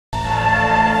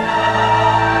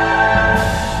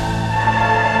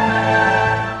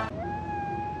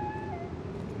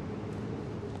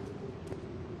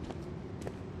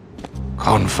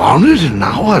Confound it,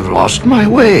 now I've lost my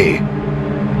way.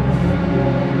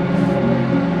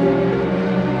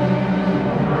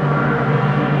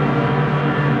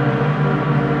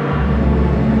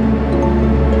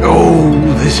 Oh,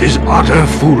 this is utter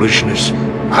foolishness.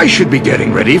 I should be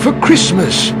getting ready for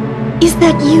Christmas. Is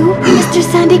that you, Mr.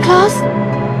 Santa Claus?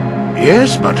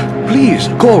 Yes, but please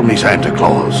call me Santa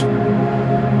Claus.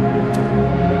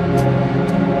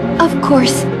 Of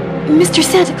course. Mr.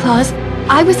 Santa Claus,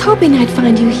 I was hoping I'd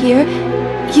find you here.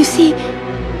 You see,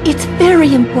 it's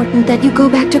very important that you go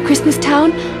back to Christmas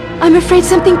Town. I'm afraid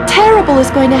something terrible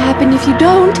is going to happen if you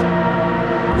don't.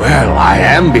 Well, I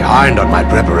am behind on my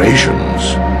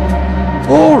preparations.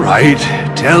 All right,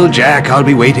 tell Jack I'll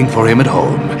be waiting for him at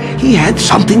home. He had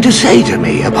something to say to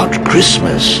me about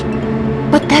Christmas.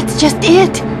 But that's just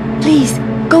it. Please,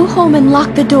 go home and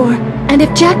lock the door. And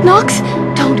if Jack knocks,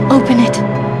 don't open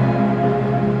it.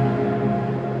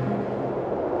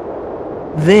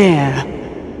 There.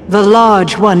 The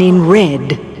large one in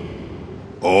red.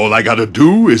 All I gotta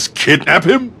do is kidnap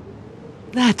him?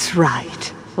 That's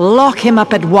right. Lock him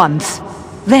up at once.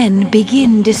 Then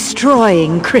begin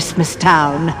destroying Christmas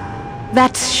Town.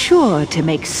 That's sure to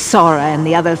make Sora and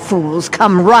the other fools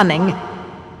come running.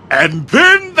 And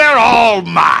then they're all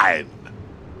mine!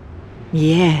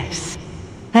 Yes.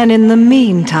 And in the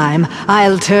meantime,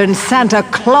 I'll turn Santa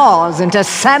Claus into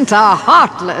Santa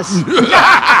Heartless.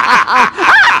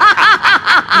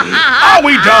 Are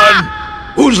we done?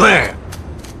 Who's there?